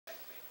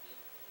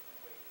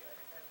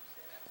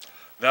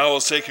Now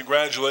we'll say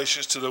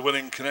congratulations to the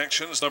winning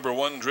connections. Number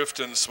 1, Drift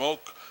and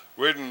Smoke,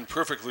 ridden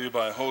perfectly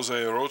by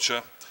Jose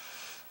Rocha.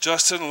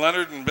 Justin,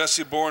 Leonard, and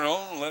Bessie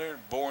Bourne-owned. Leonard,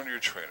 Bourne, your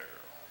trainer.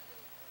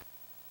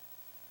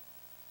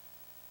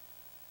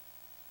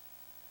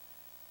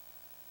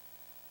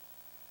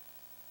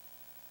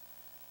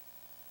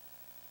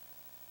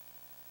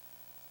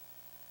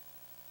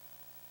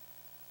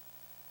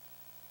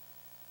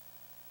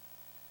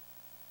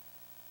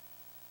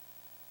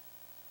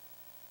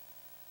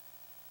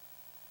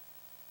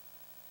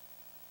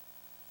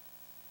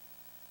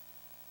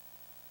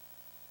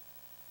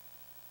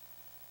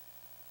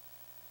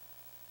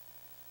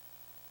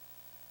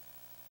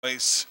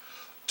 Nice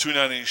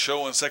 290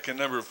 show in second,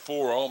 number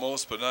 4,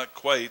 almost but not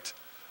quite.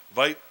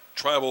 Vite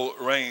Tribal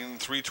Rain,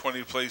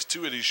 320 place,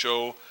 280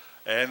 show,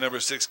 and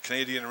number 6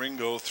 Canadian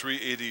Ringo,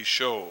 380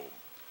 show.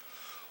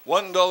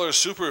 $1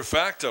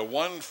 Superfacta,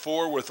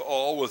 1-4 with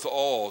all,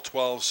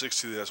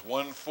 1260. That's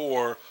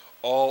 1-4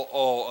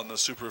 all on the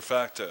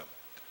Superfacta.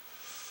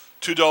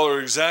 $2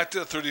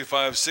 Exacta,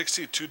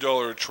 3560.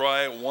 $2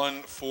 Try,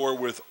 1-4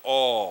 with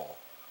all,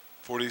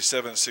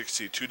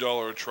 4760.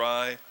 $2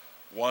 Try,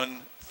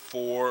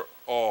 1-4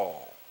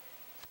 all.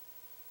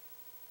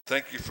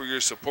 Thank you for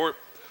your support.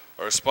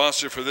 Our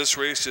sponsor for this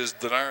race is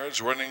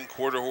Denard's Running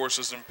Quarter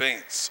Horses and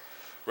Paints.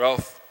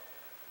 Ralph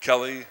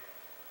Kelly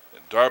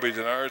and Darby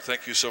Denard,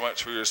 thank you so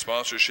much for your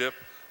sponsorship.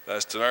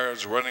 That's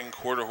Denard's Running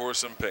Quarter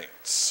Horse and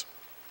Paints.